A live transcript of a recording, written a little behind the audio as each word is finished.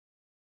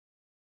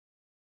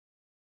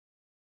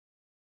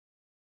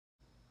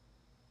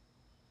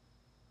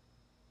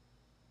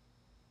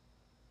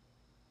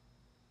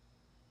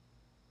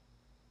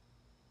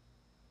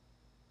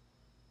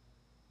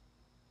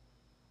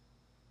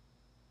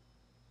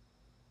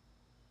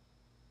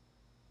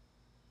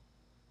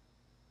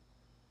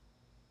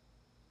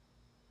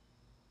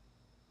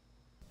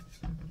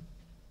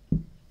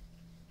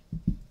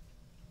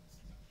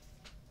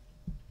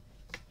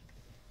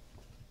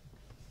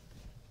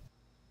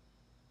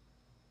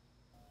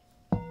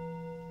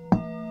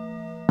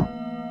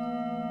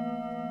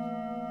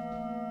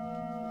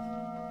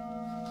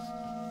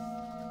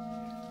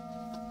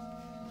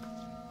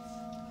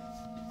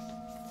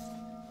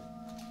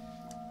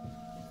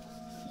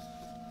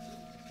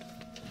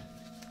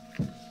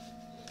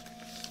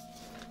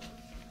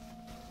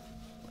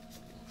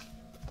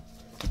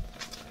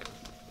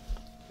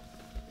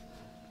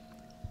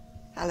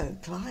Hello,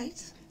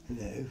 Clyde.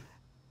 Hello.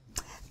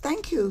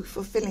 Thank you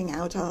for filling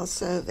out our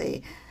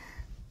survey.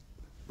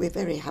 We're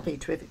very happy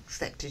to have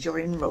accepted your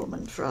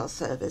enrolment for our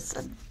service.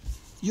 And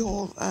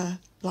your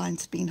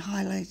line's been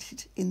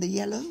highlighted in the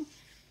yellow.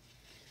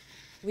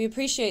 We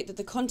appreciate that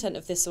the content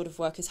of this sort of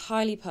work is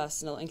highly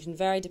personal and can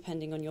vary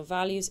depending on your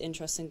values,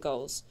 interests and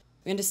goals.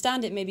 We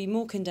understand it may be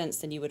more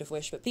condensed than you would have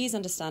wished, but please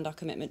understand our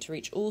commitment to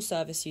reach all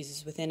service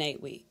users within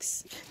 8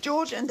 weeks.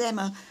 George and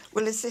Emma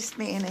will assist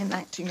me in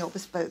enacting your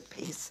bespoke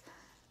piece.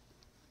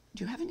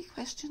 Do you have any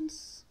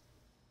questions?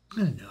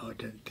 Oh, no, I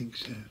don't think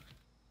so.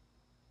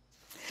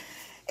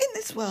 In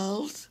this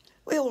world,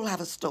 we all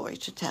have a story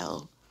to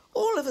tell.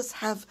 All of us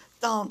have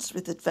danced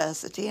with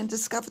adversity and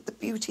discovered the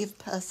beauty of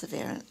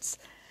perseverance.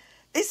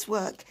 This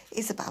work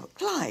is about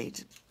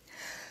Clyde.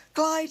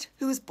 Clyde,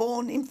 who was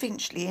born in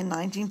Finchley in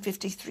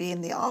 1953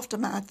 in the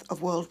aftermath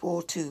of World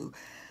War II,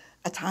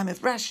 a time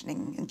of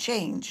rationing and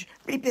change,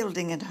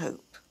 rebuilding and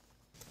hope.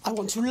 I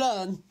want to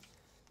learn,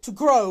 to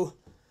grow,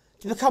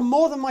 to become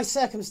more than my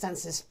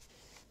circumstances.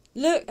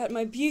 Look at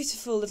my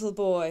beautiful little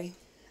boy.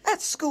 At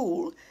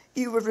school,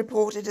 you were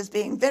reported as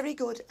being very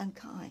good and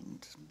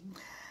kind.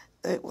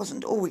 Though it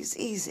wasn't always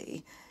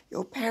easy,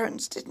 your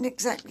parents didn't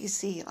exactly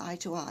see eye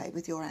to eye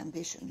with your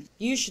ambition.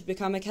 You should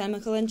become a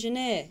chemical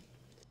engineer.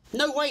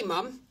 No way,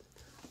 Mum.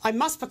 I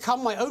must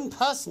become my own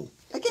person.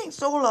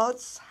 Against all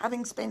odds,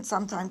 having spent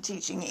some time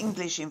teaching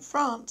English in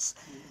France,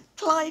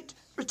 Clyde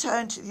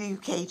returned to the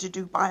UK to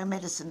do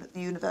biomedicine at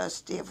the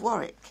University of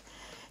Warwick.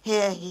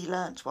 Here he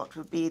learnt what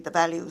would be the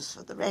values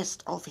for the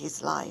rest of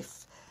his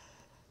life.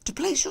 To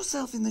place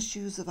yourself in the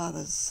shoes of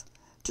others,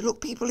 to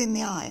look people in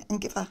the eye and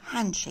give a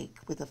handshake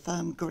with a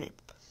firm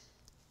grip.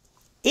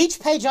 Each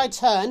page I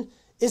turn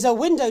is a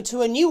window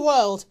to a new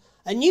world,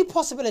 a new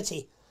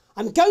possibility.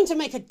 I'm going to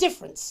make a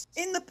difference.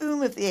 In the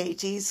boom of the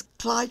 80s,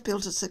 Clyde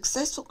built a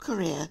successful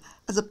career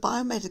as a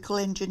biomedical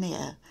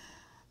engineer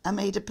and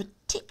made a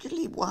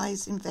particularly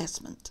wise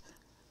investment.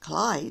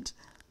 Clyde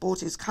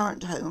bought his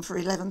current home for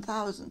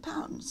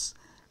 £11,000,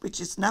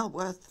 which is now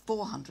worth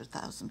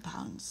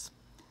 £400,000.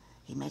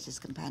 He met his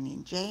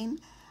companion Jane,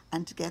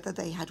 and together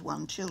they had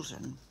 1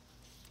 child.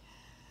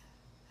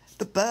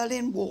 The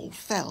Berlin Wall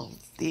fell,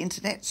 the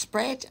internet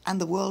spread,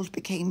 and the world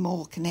became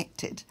more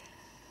connected,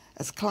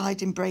 as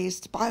Clyde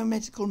embraced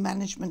biomedical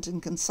management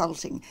and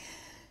consulting,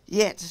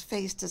 yet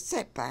faced a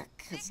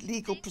setback as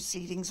legal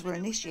proceedings were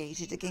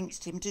initiated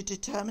against him to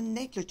determine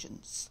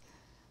negligence,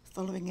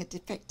 following a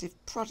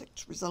defective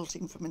product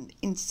resulting from an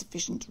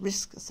insufficient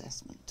risk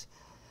assessment.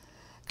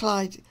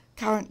 Clyde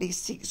currently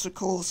seeks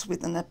recourse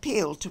with an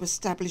appeal to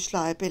establish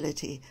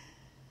liability,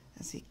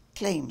 as he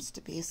claims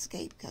to be a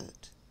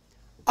scapegoat.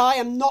 I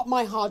am not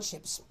my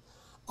hardships.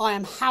 I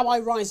am how I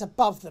rise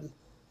above them.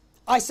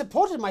 I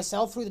supported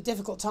myself through the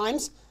difficult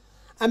times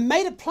and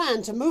made a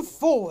plan to move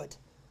forward.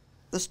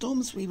 The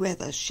storms we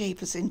weather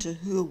shape us into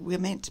who we're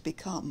meant to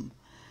become.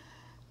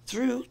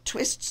 Through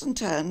twists and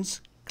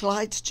turns,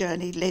 Clyde's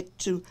journey led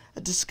to a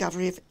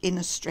discovery of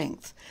inner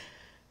strength.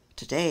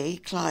 Today,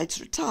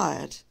 Clyde's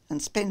retired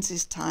and spends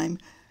his time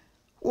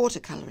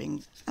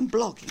watercolouring and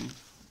blogging.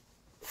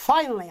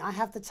 Finally, I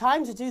have the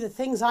time to do the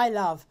things I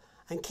love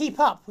and keep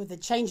up with the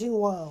changing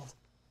world.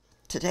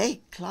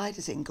 Today, Clyde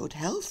is in good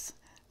health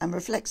and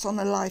reflects on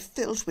a life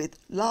filled with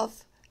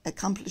love,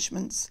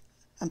 accomplishments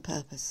and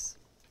purpose.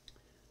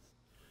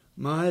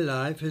 My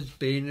life has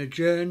been a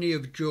journey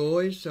of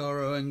joy,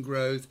 sorrow and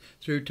growth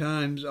through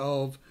times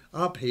of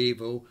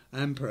upheaval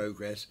and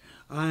progress.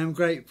 I am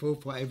grateful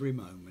for every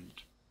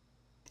moment.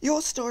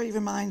 Your story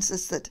reminds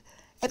us that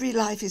every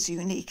life is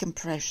unique and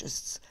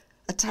precious,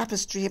 a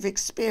tapestry of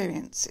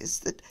experiences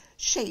that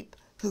shape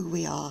who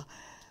we are.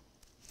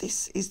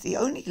 This is the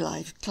only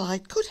life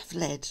Clyde could have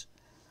led.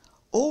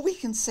 All we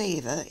can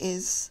savour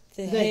is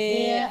the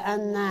here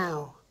and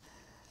now.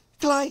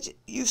 Clyde,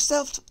 you've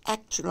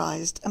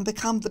self-actualised and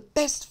become the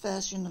best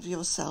version of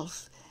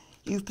yourself.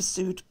 You've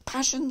pursued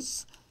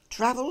passions,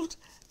 travelled,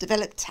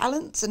 developed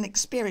talents and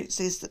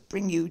experiences that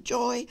bring you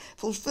joy,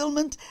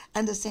 fulfilment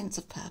and a sense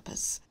of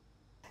purpose.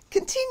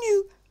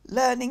 Continue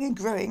learning and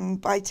growing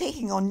by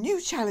taking on new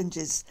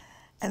challenges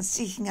and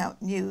seeking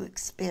out new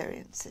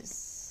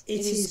experiences.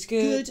 It is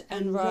good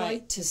and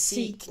right to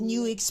seek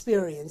new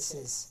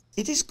experiences.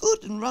 It is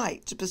good and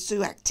right to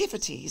pursue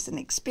activities and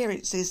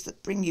experiences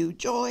that bring you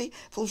joy,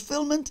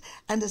 fulfilment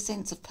and a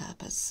sense of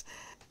purpose.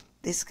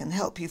 This can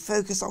help you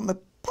focus on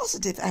the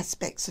positive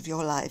aspects of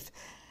your life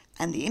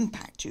and the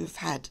impact you've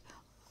had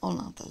on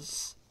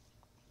others.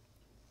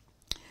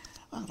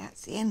 Well,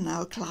 that's the end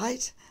now,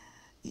 Clyde.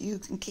 you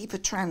can keep a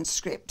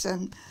transcript,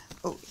 and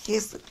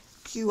here's the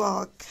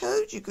QR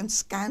code you can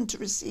scan to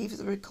receive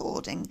the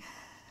recording.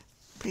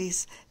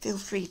 Please feel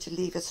free to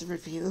leave us a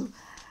review.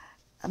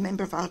 A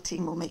member of our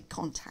team will make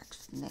contact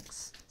for the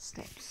next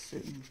steps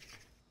soon.